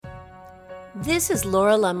This is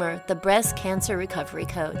Laura Lummer, the breast cancer recovery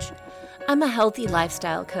coach. I'm a healthy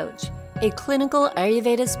lifestyle coach, a clinical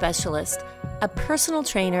Ayurveda specialist, a personal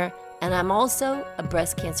trainer, and I'm also a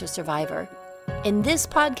breast cancer survivor. In this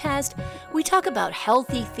podcast, we talk about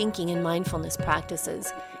healthy thinking and mindfulness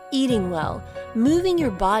practices, eating well, moving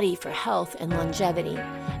your body for health and longevity,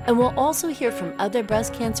 and we'll also hear from other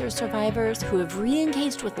breast cancer survivors who have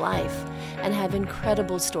re-engaged with life and have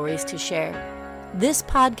incredible stories to share. This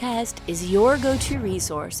podcast is your go-to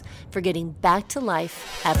resource for getting back to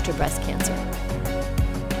life after breast cancer.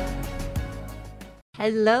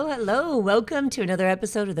 Hello. Welcome to another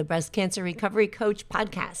episode of the Breast Cancer Recovery Coach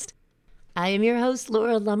podcast. I am your host,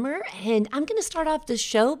 Laura Lummer, and I'm going to start off this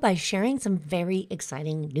show by sharing some very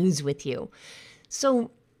exciting news with you.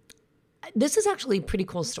 So this is actually a pretty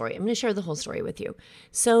cool story. I'm going to share the whole story with you.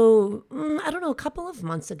 So, a couple of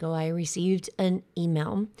months ago, I received an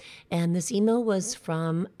email, and this email was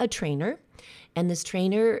from a trainer, and this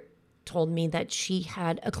trainer told me that she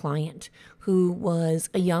had a client who was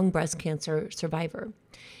a young breast cancer survivor.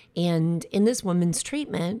 And in this woman's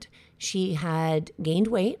treatment, she had gained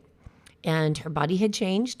weight, and her body had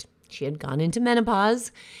changed. She had gone into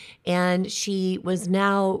menopause, and she was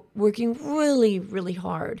now working really, really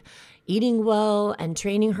hard, eating well and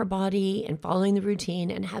training her body and following the routine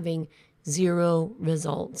and having zero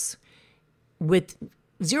results, with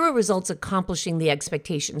zero results accomplishing the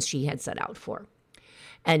expectations she had set out for.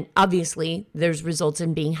 And obviously there's results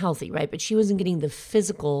in being healthy, right? But she wasn't getting the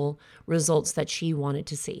physical results that she wanted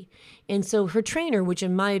to see. And so her trainer, which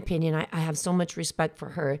in my opinion, I have so much respect for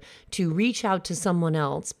her, to reach out to someone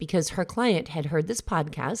else because her client had heard this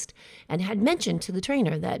podcast and had mentioned to the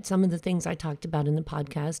trainer that some of the things I talked about in the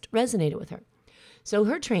podcast resonated with her. So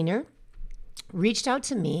her trainer reached out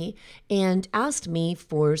to me and asked me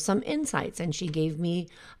for some insights. And she gave me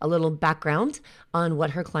a little background on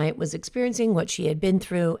what her client was experiencing, what she had been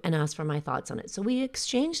through, and asked for my thoughts on it. So we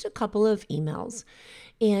exchanged a couple of emails.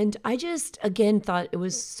 And I just, again, thought it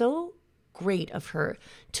was so great of her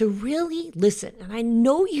to really listen. And I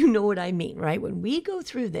know you know what I mean, right? When we go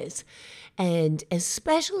through this, and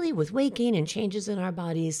especially with weight gain and changes in our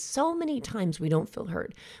bodies, so many times we don't feel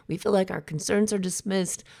heard. We feel like our concerns are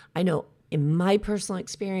dismissed. I know in my personal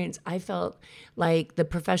experience, I felt like the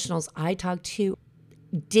professionals I talked to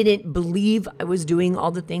didn't believe I was doing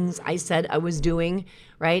all the things I said I was doing,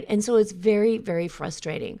 right? And so it's very, very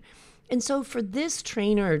frustrating. And so for this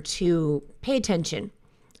trainer to pay attention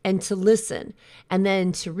and to listen and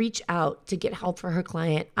then to reach out to get help for her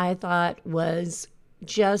client, I thought was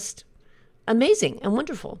just amazing and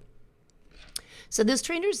wonderful. So this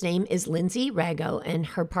trainer's name is Lindsay Rago, and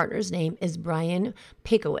her partner's name is Brian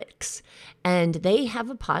Pikowicz. And they have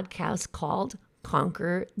a podcast called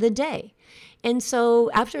Conquer the Day. And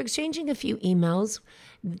so after exchanging a few emails,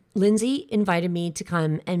 Lindsay invited me to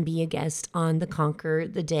come and be a guest on the Conquer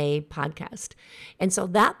the Day podcast. And so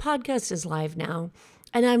that podcast is live now.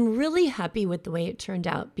 And I'm really happy with the way it turned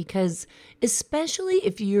out because especially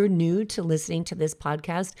if you're new to listening to this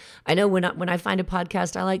podcast, I know when I find a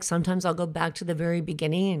podcast I like, sometimes I'll go back to the very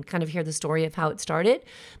beginning and kind of hear the story of how it started.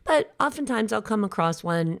 But oftentimes I'll come across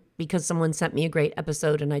one because someone sent me a great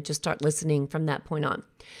episode and I just start listening from that point on.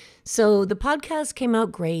 So the podcast came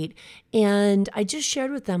out great, and I just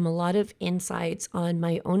shared with them a lot of insights on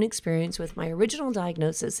my own experience with my original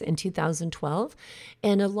diagnosis in 2012,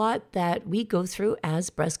 and a lot that we go through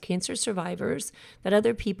as breast cancer survivors that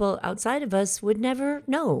other people outside of us would never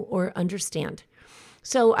know or understand.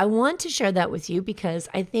 So I want to share that with you because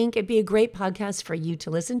I think it'd be a great podcast for you to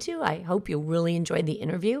listen to. I hope you'll really enjoy the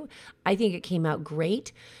interview. I think it came out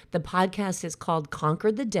great. The podcast is called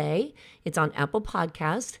Conquer the Day. It's on Apple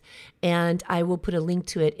Podcast, and I will put a link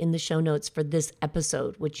to it in the show notes for this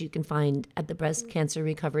episode, which you can find at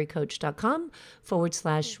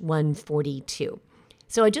thebreastcancerrecoverycoach.com/142.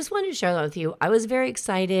 So I just wanted to share that with you. I was very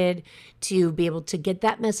excited to be able to get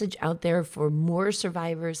that message out there for more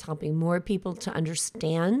survivors, helping more people to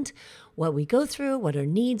understand what we go through, what our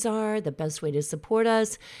needs are, the best way to support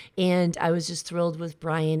us. And I was just thrilled with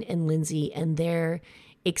Brian and Lindsay and their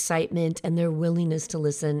excitement and their willingness to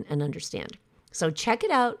listen and understand. So check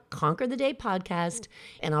it out, Conquer the Day podcast,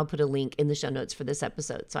 and I'll put a link in the show notes for this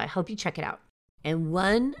episode. So I hope you check it out. And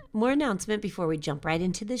one more announcement before we jump right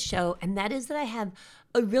into this show, and that is that I have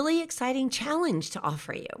a really exciting challenge to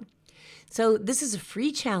offer you. So this is a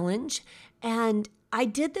free challenge, and I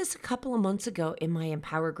did this a couple of months ago in my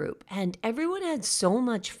Empower group, and everyone had so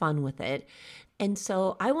much fun with it. And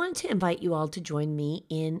so I wanted to invite you all to join me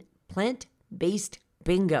in plant-based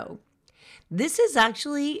bingo. This is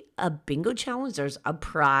actually a bingo challenge. There's a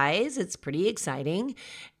prize. It's pretty exciting.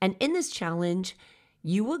 And in this challenge,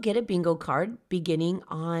 you will get a bingo card beginning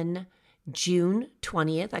on June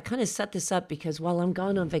 20th. I kind of set this up because while I'm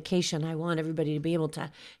gone on vacation, I want everybody to be able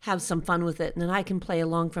to have some fun with it. And then I can play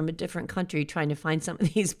along from a different country trying to find some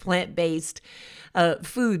of these plant-based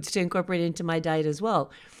foods to incorporate into my diet as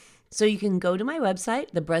well. So you can go to my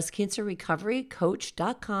website,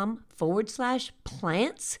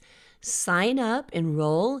 thebreastcancerrecoverycoach.com/plants, sign up,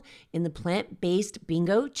 enroll in the plant-based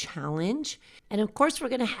bingo challenge. And of course, we're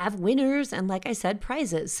going to have winners and, like I said,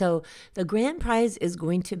 prizes. So the grand prize is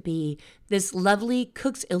going to be this lovely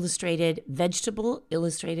Cook's Illustrated Vegetable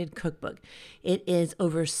Illustrated Cookbook. It is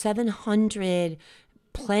over 700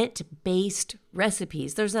 plant-based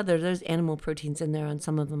recipes. There's animal proteins in there on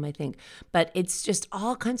some of them, I think, but it's just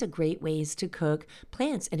all kinds of great ways to cook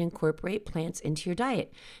plants and incorporate plants into your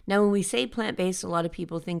diet. Now, when we say plant-based, a lot of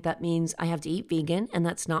people think that means I have to eat vegan, and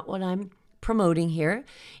that's not what I'm promoting here.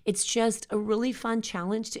 It's just a really fun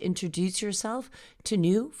challenge to introduce yourself to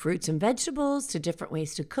new fruits and vegetables, to different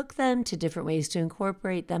ways to cook them, to different ways to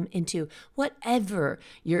incorporate them into whatever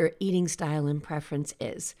your eating style and preference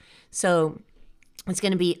is. So it's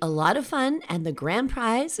going to be a lot of fun, and the grand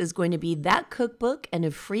prize is going to be that cookbook and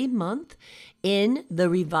a free month in the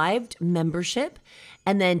Revived membership.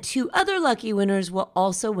 And then 2 other lucky winners will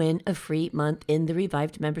also win a free month in the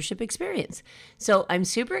Revived membership experience. So I'm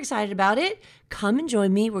super excited about it. Come and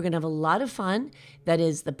join me. We're going to have a lot of fun. That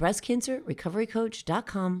is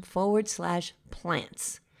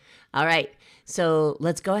thebreastcancerrecoverycoach.com/plants. All right. So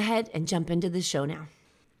let's go ahead and jump into the show now.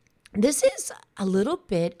 This is a little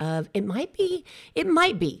bit of, it might be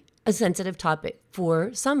a sensitive topic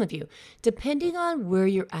for some of you, depending on where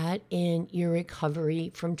you're at in your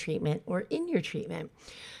recovery from treatment or in your treatment,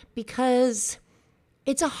 because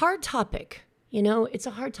it's a hard topic. It's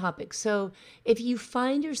a hard topic. So if you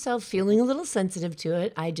find yourself feeling a little sensitive to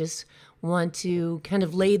it, I just want to kind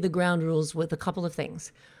of lay the ground rules with a couple of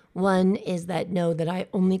things. One is that know that I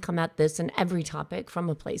only come at this and every topic from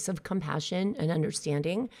a place of compassion and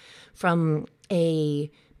understanding, from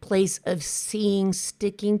a place of seeing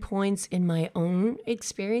sticking points in my own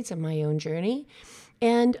experience and my own journey,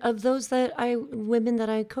 and of those women that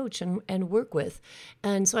I coach and work with.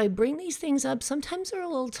 And so I bring these things up. Sometimes they're a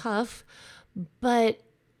little tough, but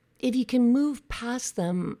if you can move past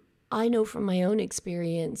them, I know from my own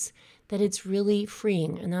experience that it's really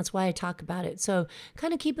freeing, and that's why I talk about it. So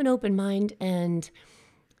kind of keep an open mind and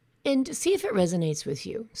see if it resonates with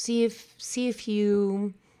you. See if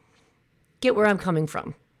you get where I'm coming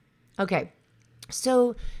from. Okay.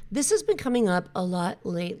 So this has been coming up a lot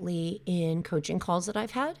lately in coaching calls that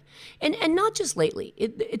I've had, and not just lately.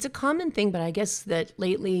 It's a common thing, but I guess that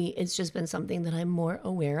lately it's just been something that I'm more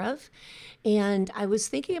aware of. And I was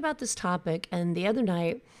thinking about this topic, and the other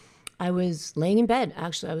night I was laying in bed.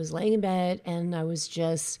 Actually, I was laying in bed and I was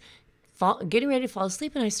just getting ready to fall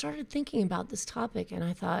asleep, and I started thinking about this topic, and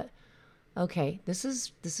I thought, okay, this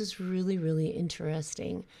is really, really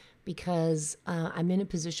interesting, because I'm in a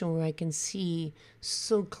position where I can see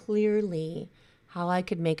so clearly how I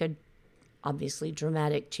could make a obviously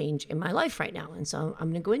dramatic change in my life right now. And so I'm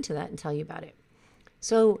going to go into that and tell you about it.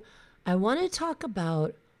 So I want to talk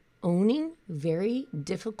about owning very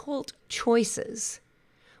difficult choices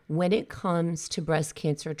when it comes to breast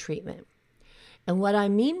cancer treatment. And what I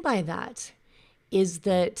mean by that is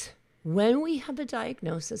that when we have a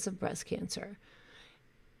diagnosis of breast cancer,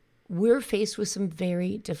 we're faced with some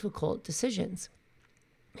very difficult decisions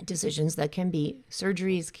that can be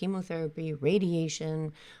surgeries, chemotherapy,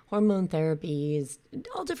 radiation, hormone therapies,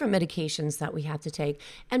 all different medications that we have to take,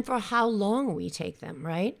 and for how long we take them,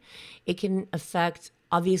 right? It can affect,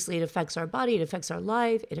 obviously it affects our body, it affects our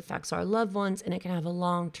life, it affects our loved ones, and it can have a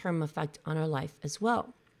long-term effect on our life as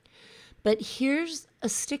well. But here's a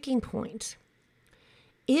sticking point.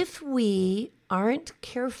 If we aren't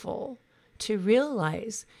careful to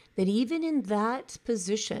realize that even in that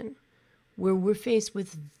position where we're faced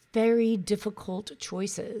with very difficult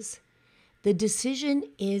choices, the decision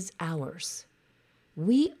is ours.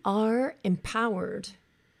 We are empowered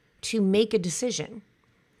to make a decision.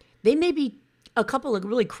 They may be a couple of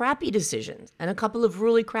really crappy decisions and a couple of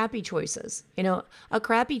really crappy choices. A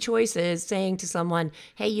crappy choice is saying to someone,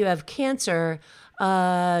 hey, you have cancer,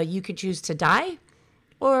 you could choose to die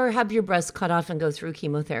or have your breast cut off and go through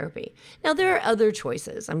chemotherapy. Now, there are other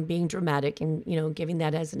choices. I'm being dramatic and, giving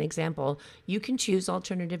that as an example. You can choose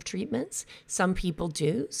alternative treatments. Some people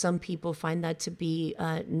do. Some people find that to be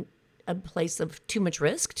a place of too much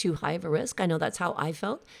risk, too high of a risk. I know that's how I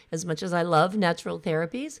felt. As much as I love natural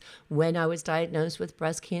therapies, when I was diagnosed with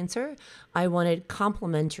breast cancer, I wanted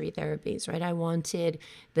complementary therapies, right? I wanted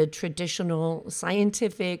the traditional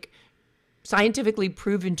scientifically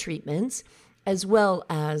proven treatments. as well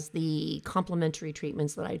as the complementary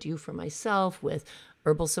treatments that I do for myself with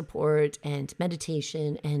herbal support and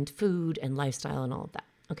meditation and food and lifestyle and all of that.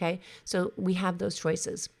 Okay. So we have those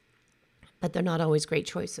choices, but they're not always great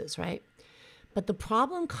choices, right? But the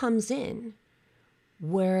problem comes in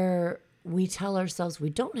where we tell ourselves we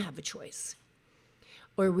don't have a choice,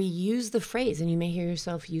 or we use the phrase, and you may hear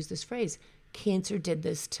yourself use this phrase, cancer did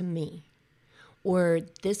this to me, or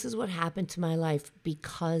this is what happened to my life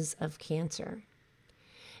because of cancer.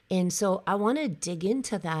 And so I want to dig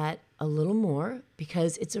into that a little more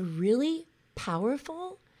because it's a really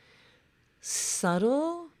powerful,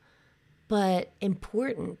 subtle, but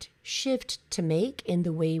important shift to make in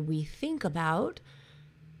the way we think about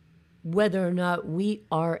whether or not we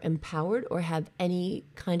are empowered or have any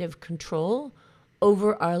kind of control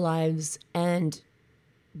over our lives and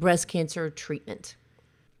breast cancer treatment.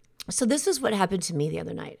 So this is what happened to me the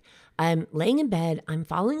other night. I'm laying in bed, I'm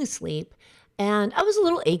falling asleep, and I was a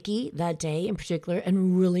little achy that day in particular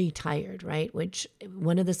and really tired, right? Which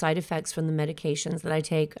one of the side effects from the medications that I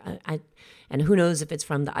take, and who knows if it's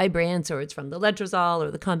from the Ibrance or it's from the Letrozole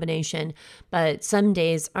or the combination, but some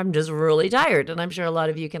days I'm just really tired, and I'm sure a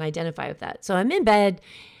lot of you can identify with that. So I'm in bed,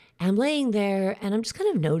 I'm laying there, and I'm just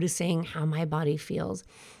kind of noticing how my body feels.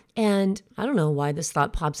 And I don't know why this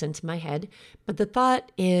thought pops into my head, but the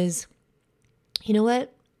thought is, you know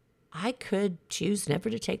what? I could choose never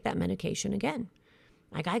to take that medication again.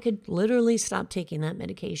 Like I could literally stop taking that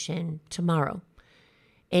medication tomorrow.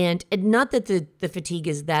 And not that the fatigue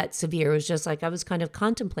is that severe. It was just like I was kind of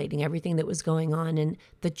contemplating everything that was going on and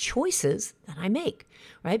the choices that I make,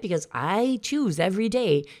 right? Because I choose every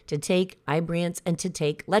day to take Ibrance and to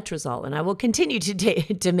take Letrozole, and I will continue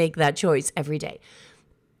to make that choice every day.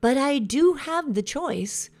 But I do have the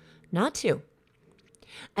choice not to.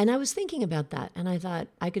 And I was thinking about that, and I thought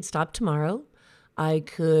I could stop tomorrow. I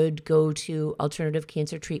could go to alternative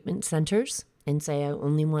cancer treatment centers and say I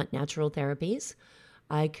only want natural therapies.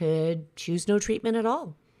 I could choose no treatment at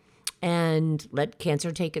all and let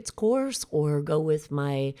cancer take its course, or go with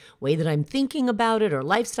my way that I'm thinking about it or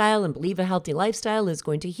lifestyle and believe a healthy lifestyle is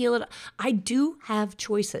going to heal it. I do have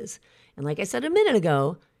choices. And like I said a minute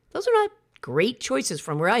ago, those are not great choices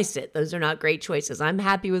from where I sit. Those are not great choices. I'm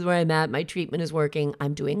happy with where I'm at. My treatment is working.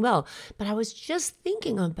 I'm doing well. But I was just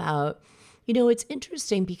thinking about, it's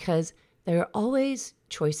interesting because there are always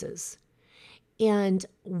choices. And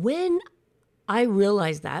when I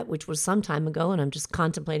realized that, which was some time ago, and I'm just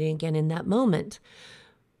contemplating again in that moment,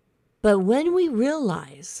 but when we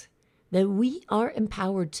realize that we are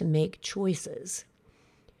empowered to make choices,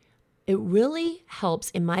 it really helps,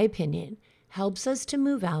 in my opinion, helps us to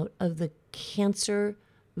move out of the cancer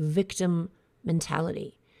victim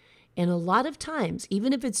mentality. And a lot of times,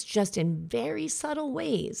 even if it's just in very subtle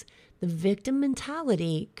ways, the victim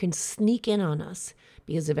mentality can sneak in on us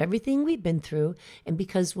because of everything we've been through, and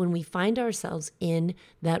because when we find ourselves in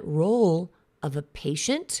that role of a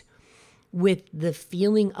patient with the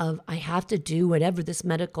feeling of, I have to do whatever this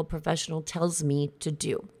medical professional tells me to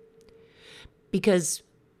do. Because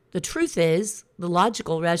the truth is, the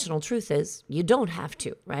logical, rational truth is, you don't have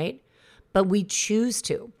to, right? But we choose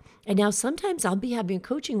to. And now sometimes I'll be having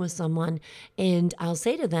coaching with someone and I'll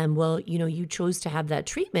say to them, well, you chose to have that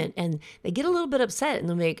treatment. And they get a little bit upset and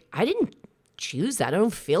they're like, I didn't choose that. I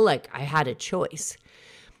don't feel like I had a choice.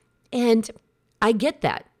 And I get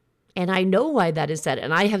that. And I know why that is said.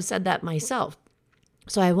 And I have said that myself.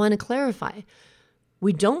 So I want to clarify.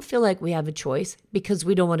 We don't feel like we have a choice because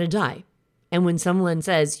we don't want to die. And when someone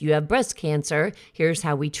says, you have breast cancer, here's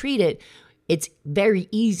how we treat it, it's very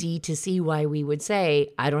easy to see why we would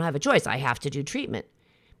say, I don't have a choice. I have to do treatment.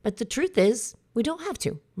 But the truth is, we don't have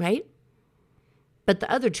to, right? But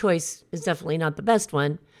the other choice is definitely not the best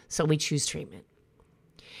one, so we choose treatment.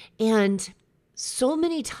 And so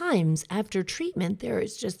many times after treatment,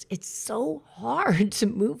 it's so hard to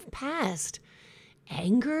move past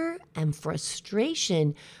anger and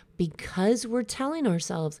frustration because we're telling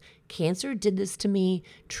ourselves, cancer did this to me,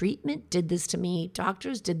 treatment did this to me,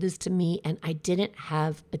 doctors did this to me, and I didn't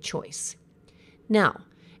have a choice. Now,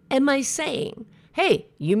 am I saying, hey,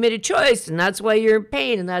 you made a choice and that's why you're in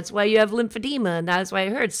pain and that's why you have lymphedema and that's why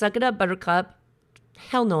it hurts, suck it up, buttercup?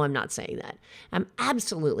 Hell no, I'm not saying that. I'm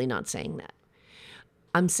absolutely not saying that.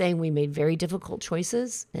 I'm saying we made very difficult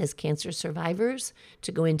choices as cancer survivors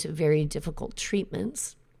to go into very difficult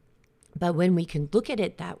treatments. But when we can look at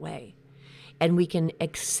it that way, and we can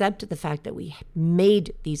accept the fact that we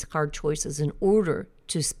made these hard choices in order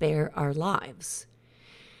to spare our lives,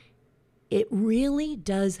 it really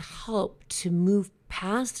does help to move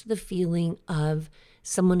past the feeling of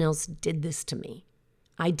someone else did this to me.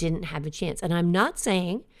 I didn't have a chance. And I'm not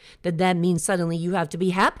saying that that means suddenly you have to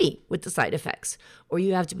be happy with the side effects or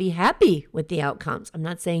you have to be happy with the outcomes. I'm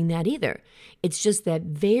not saying that either. It's just that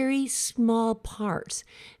very small part,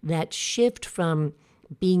 that shift from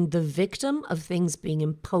being the victim of things being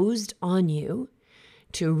imposed on you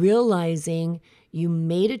to realizing you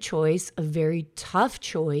made a choice, a very tough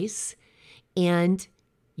choice, and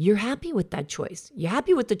you're happy with that choice. You're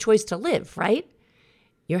happy with the choice to live, right?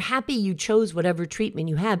 You're happy you chose whatever treatment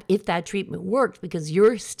you have if that treatment worked because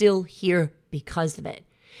you're still here because of it.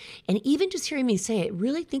 And even just hearing me say it,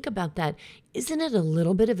 really think about that. Isn't it a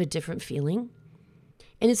little bit of a different feeling?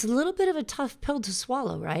 And it's a little bit of a tough pill to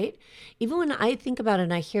swallow, right? Even when I think about it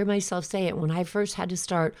and I hear myself say it, when I first had to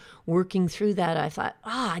start working through that, I thought,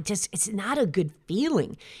 it's not a good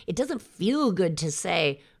feeling. It doesn't feel good to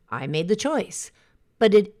say, I made the choice.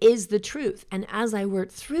 But it is the truth. And as I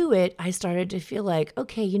worked through it, I started to feel like,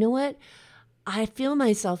 okay, you know what? I feel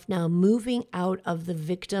myself now moving out of the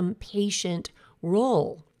victim-patient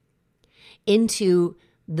role into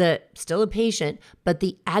the, still a patient, but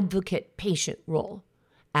the advocate-patient role.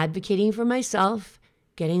 Advocating for myself,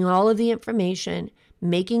 getting all of the information,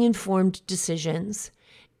 making informed decisions,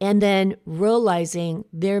 and then realizing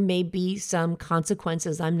there may be some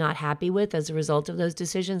consequences I'm not happy with as a result of those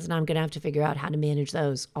decisions, and I'm going to have to figure out how to manage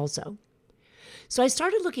those also. So I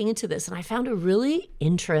started looking into this, and I found a really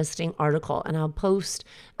interesting article, and I'll post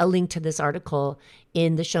a link to this article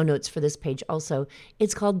in the show notes for this page also.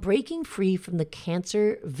 It's called Breaking Free from the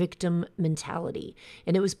Cancer Victim Mentality,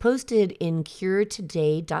 and it was posted in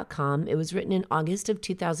curetoday.com. It was written in August of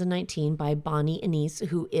 2019 by Bonnie Anise,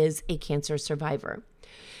 who is a cancer survivor.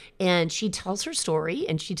 And she tells her story,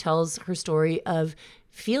 and she tells her story of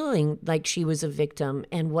feeling like she was a victim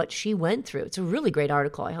and what she went through. It's a really great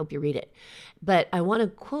article. I hope you read it. But I want to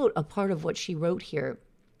quote a part of what she wrote here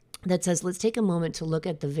that says, let's take a moment to look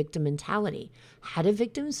at the victim mentality. How do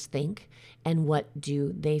victims think and what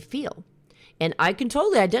do they feel? And I can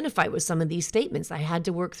totally identify with some of these statements. I had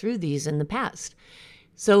to work through these in the past.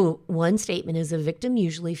 So one statement is a victim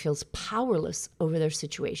usually feels powerless over their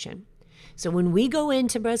situation. So when we go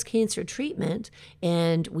into breast cancer treatment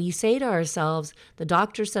and we say to ourselves, the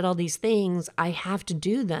doctor said all these things, I have to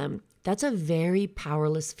do them, that's a very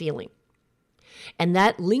powerless feeling. And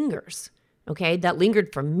that lingers, okay? That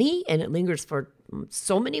lingered for me and it lingers for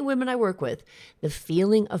so many women I work with, the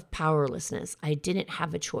feeling of powerlessness. I didn't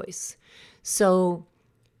have a choice. So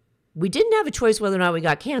we didn't have a choice whether or not we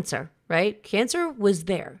got cancer, right? Cancer was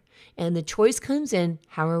there. And the choice comes in,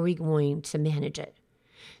 how are we going to manage it?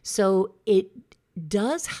 So it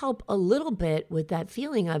does help a little bit with that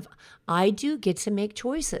feeling of, I do get to make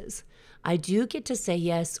choices. I do get to say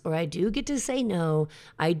yes, or I do get to say no.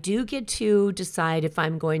 I do get to decide if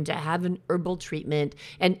I'm going to have an herbal treatment.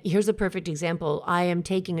 And here's a perfect example. I am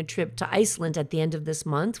taking a trip to Iceland at the end of this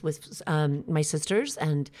month with my sisters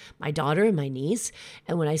and my daughter and my niece.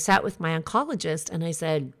 And when I sat with my oncologist and I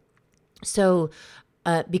said,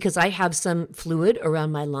 because I have some fluid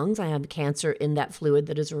around my lungs. I have cancer in that fluid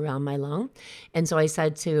that is around my lung. And so I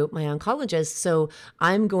said to my oncologist, so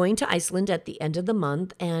I'm going to Iceland at the end of the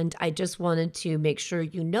month, and I just wanted to make sure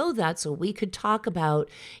you know that so we could talk about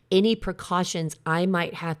any precautions I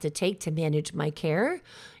might have to take to manage my care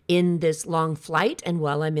in this long flight and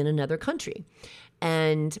while I'm in another country.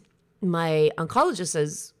 And my oncologist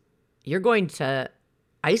says, you're going to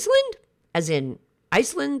Iceland? As in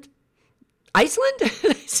Iceland? Iceland?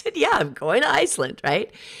 I said, yeah, I'm going to Iceland,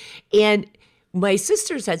 right? And my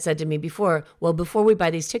sisters had said to me before, well, before we buy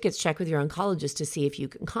these tickets, check with your oncologist to see if you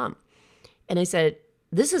can come. And I said,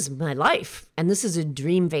 this is my life, and this is a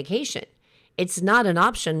dream vacation. It's not an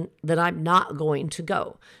option that I'm not going to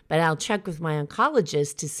go, but I'll check with my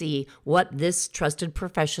oncologist to see what this trusted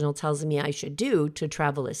professional tells me I should do to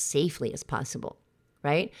travel as safely as possible.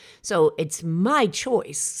 Right? So it's my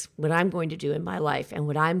choice what I'm going to do in my life and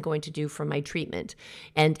what I'm going to do for my treatment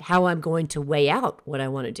and how I'm going to weigh out what I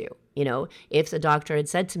want to do. You know, if the doctor had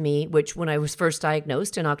said to me, which when I was first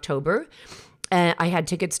diagnosed in October, I had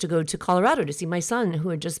tickets to go to Colorado to see my son who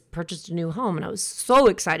had just purchased a new home. And I was so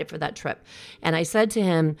excited for that trip. And I said to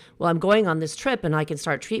him, well, I'm going on this trip and I can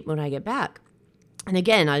start treatment when I get back. And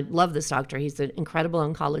again, I love this doctor. He's an incredible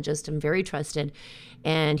oncologist and very trusted.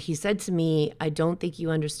 And he said to me, I don't think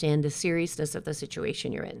you understand the seriousness of the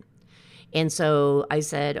situation you're in. And so I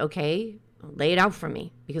said, okay, lay it out for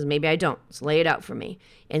me, because maybe I don't. So lay it out for me.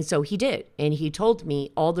 And so he did. And he told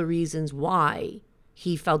me all the reasons why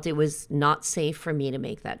he felt it was not safe for me to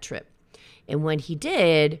make that trip. And when he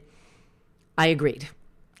did, I agreed.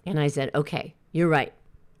 And I said, okay, you're right.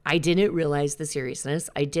 I didn't realize the seriousness.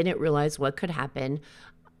 I didn't realize what could happen.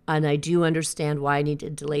 And I do understand why I need to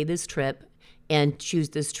delay this trip and choose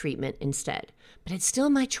this treatment instead. But it's still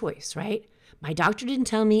my choice, right? My doctor didn't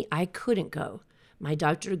tell me I couldn't go. My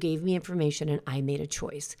doctor gave me information and I made a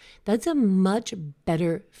choice. That's a much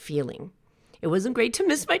better feeling. It wasn't great to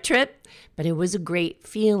miss my trip, but it was a great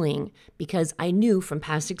feeling because I knew from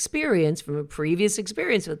past experience, from a previous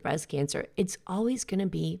experience with breast cancer, it's always going to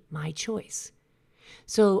be my choice.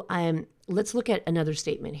 So let's look at another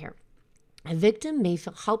statement here. A victim may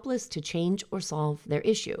feel helpless to change or solve their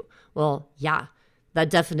issue. Well, yeah, that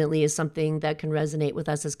definitely is something that can resonate with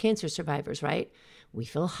us as cancer survivors, right? We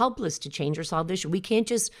feel helpless to change or solve the issue. We can't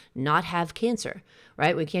just not have cancer,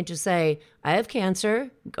 right? We can't just say, I have cancer,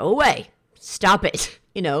 go away, stop it.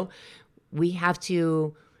 We have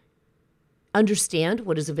to understand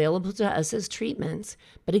what is available to us as treatments.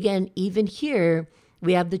 But again, even here,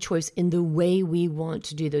 we have the choice in the way we want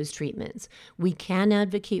to do those treatments. We can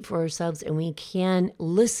advocate for ourselves and we can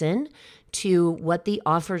listen to what the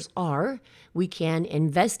offers are. We can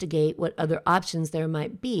investigate what other options there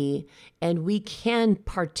might be, and we can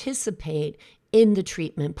participate in the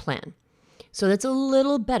treatment plan. So that's a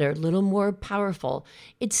little better, a little more powerful.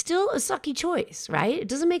 It's still a sucky choice, right? It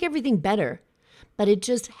doesn't make everything better, but it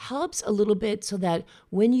just helps a little bit so that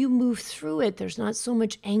when you move through it, there's not so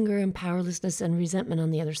much anger and powerlessness and resentment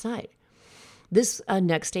on the other side. This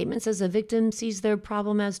next statement says a victim sees their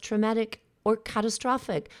problem as traumatic or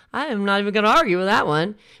catastrophic. I am not even going to argue with that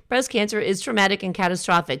one. Breast cancer is traumatic and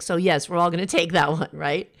catastrophic. So yes, we're all going to take that one,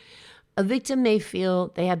 right? A victim may feel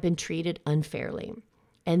they have been treated unfairly.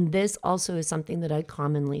 And this also is something that I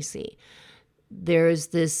commonly see. There's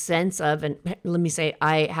this sense of, and let me say,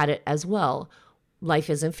 I had it as well. Life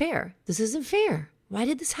isn't fair. This isn't fair. Why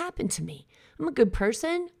did this happen to me? I'm a good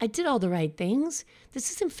person. I did all the right things.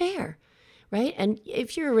 This isn't fair, right? And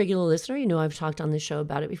if you're a regular listener, you know I've talked on the show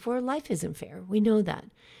about it before. Life isn't fair. We know that,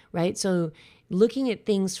 right? So looking at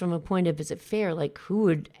things from a point of, is it fair? Like who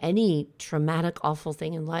would, any traumatic, awful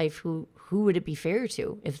thing in life, who would it be fair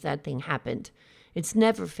to if that thing happened? It's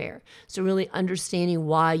never fair. So really understanding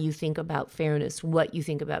why you think about fairness, what you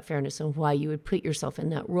think about fairness, and why you would put yourself in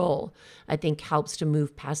that role, I think helps to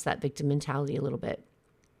move past that victim mentality a little bit.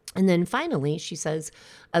 And then finally, she says,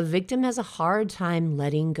 a victim has a hard time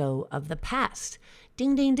letting go of the past.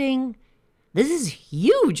 Ding, ding, ding. This is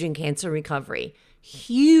huge in cancer recovery.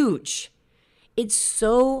 Huge. It's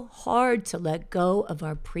so hard to let go of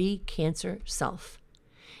our pre-cancer self.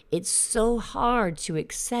 It's so hard to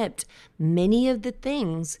accept many of the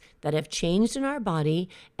things that have changed in our body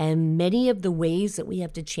and many of the ways that we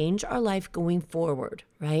have to change our life going forward,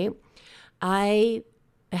 right? I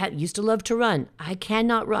used to love to run. I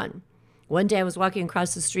cannot run. One day I was walking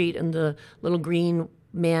across the street and the little green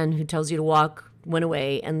man who tells you to walk went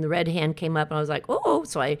away and the red hand came up and I was like, oh,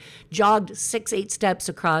 so I jogged 6-8 steps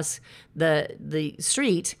across the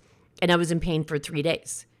street and I was in pain for 3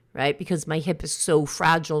 days. Right? Because my hip is so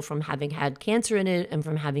fragile from having had cancer in it and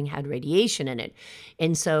from having had radiation in it.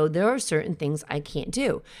 And so there are certain things I can't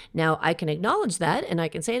do. Now I can acknowledge that and I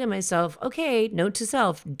can say to myself, okay, note to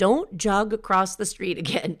self, don't jog across the street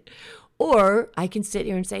again. Or I can sit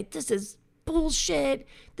here and say, this is bullshit.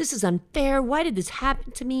 This is unfair. Why did this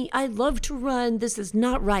happen to me? I love to run. This is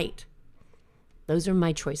not right. Those are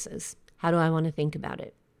my choices. How do I want to think about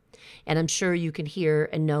it? And I'm sure you can hear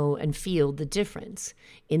and know and feel the difference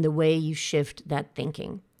in the way you shift that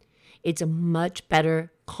thinking. It's a much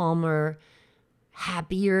better, calmer,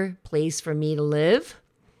 happier place for me to live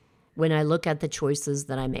when I look at the choices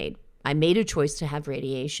that I made. I made a choice to have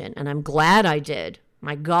radiation, and I'm glad I did.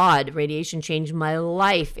 My God, radiation changed my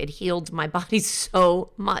life. It healed my body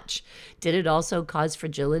so much. Did it also cause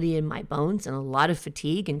fragility in my bones and a lot of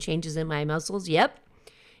fatigue and changes in my muscles? Yep,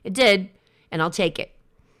 it did, and I'll take it.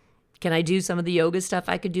 Can I do some of the yoga stuff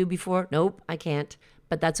I could do before? Nope, I can't.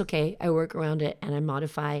 But that's okay. I work around it and I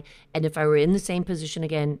modify. And if I were in the same position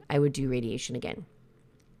again, I would do radiation again.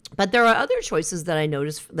 But there are other choices that I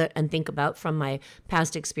notice and think about from my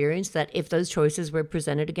past experience that if those choices were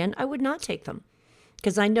presented again, I would not take them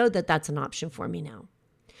because I know that that's an option for me now.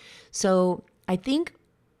 So I think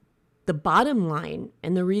the bottom line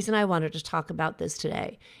and the reason I wanted to talk about this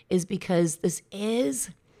today is because this is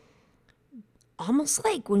almost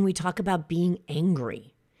like when we talk about being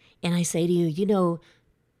angry. And I say to you,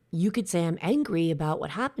 you could say I'm angry about what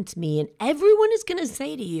happened to me. And everyone is going to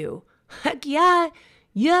say to you, heck yeah,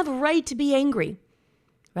 you have a right to be angry,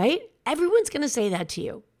 right? Everyone's going to say that to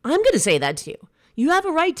you. I'm going to say that to you. You have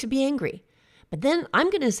a right to be angry. But then I'm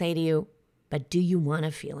going to say to you, but do you want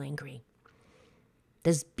to feel angry?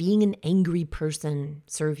 Does being an angry person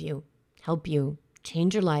serve you, help you,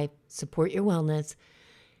 change your life, support your wellness?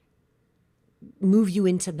 move you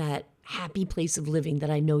into that happy place of living that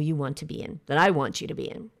I know you want to be in, that I want you to be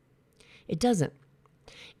in. It doesn't.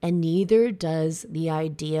 And neither does the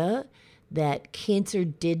idea that cancer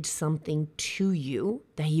did something to you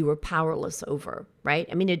that you were powerless over, right?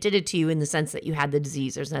 I mean, it did it to you in the sense that you had the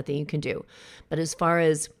disease. There's nothing you can do. But as far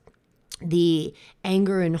as the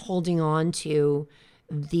anger and holding on to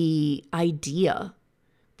the idea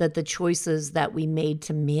that the choices that we made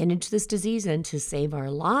to manage this disease and to save our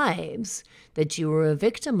lives that you were a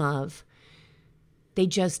victim of, they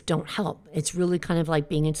just don't help. It's really kind of like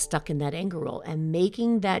being stuck in that anger role, and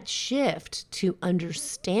making that shift to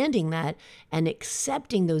understanding that and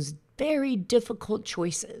accepting those very difficult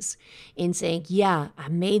choices in saying, yeah, I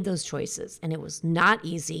made those choices and it was not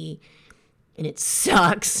easy and it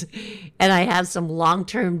sucks and I have some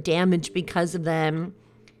long-term damage because of them,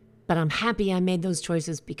 but I'm happy I made those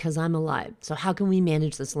choices because I'm alive. So how can we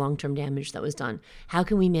manage this long-term damage that was done? How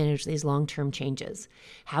can we manage these long-term changes?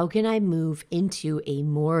 How can I move into a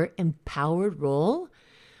more empowered role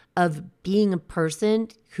of being a person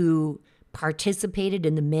who participated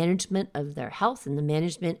in the management of their health and the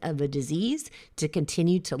management of a disease to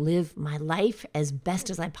continue to live my life as best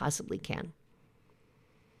as I possibly can?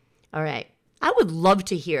 All right. I would love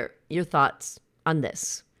to hear your thoughts on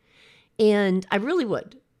this. And I really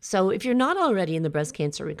would. So if you're not already in the breast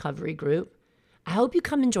cancer recovery group, I hope you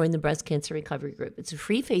come and join the breast cancer recovery group. It's a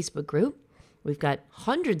free Facebook group. We've got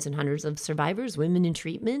hundreds and hundreds of survivors, women in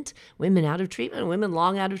treatment, women out of treatment, women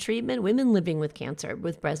long out of treatment, women living with cancer,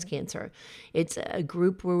 with breast cancer. It's a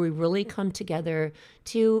group where we really come together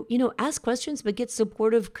to, ask questions, but get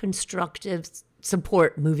supportive, constructive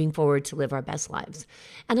support moving forward to live our best lives.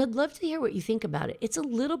 And I'd love to hear what you think about it.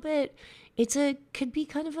 Could be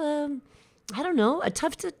kind of a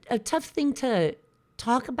tough thing to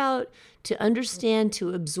talk about, to understand,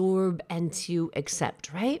 to absorb, and to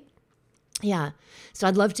accept, right? Yeah. So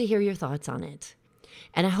I'd love to hear your thoughts on it.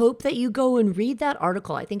 And I hope that you go and read that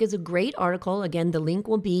article. I think it's a great article. Again, the link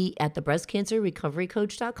will be at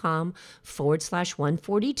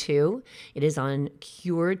thebreastcancerrecoverycoach.com/142. It is on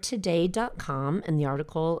curetoday.com, and the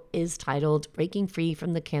article is titled Breaking Free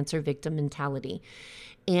from the Cancer Victim Mentality.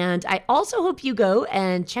 And I also hope you go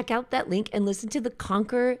and check out that link and listen to the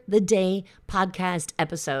Conquer the Day podcast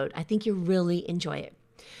episode. I think you'll really enjoy it.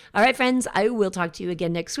 All right, friends, I will talk to you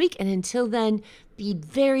again next week. And until then, be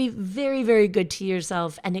very, very, very good to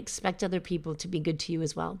yourself and expect other people to be good to you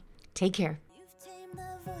as well. Take care. You've tamed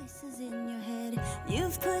the voices in your head.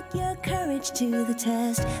 You've put your courage to the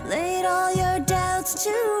test. Laid all your doubts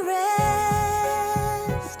to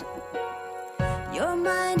rest. Your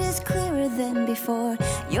mind is clearer than before.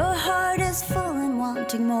 Your heart is full and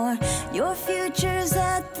wanting more. Your future's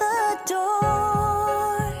at the door.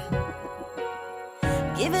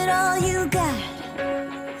 Give it all you got.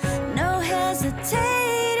 No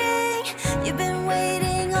hesitating. You've been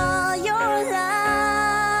waiting all your life.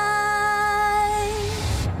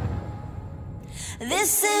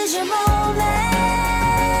 This is your moment.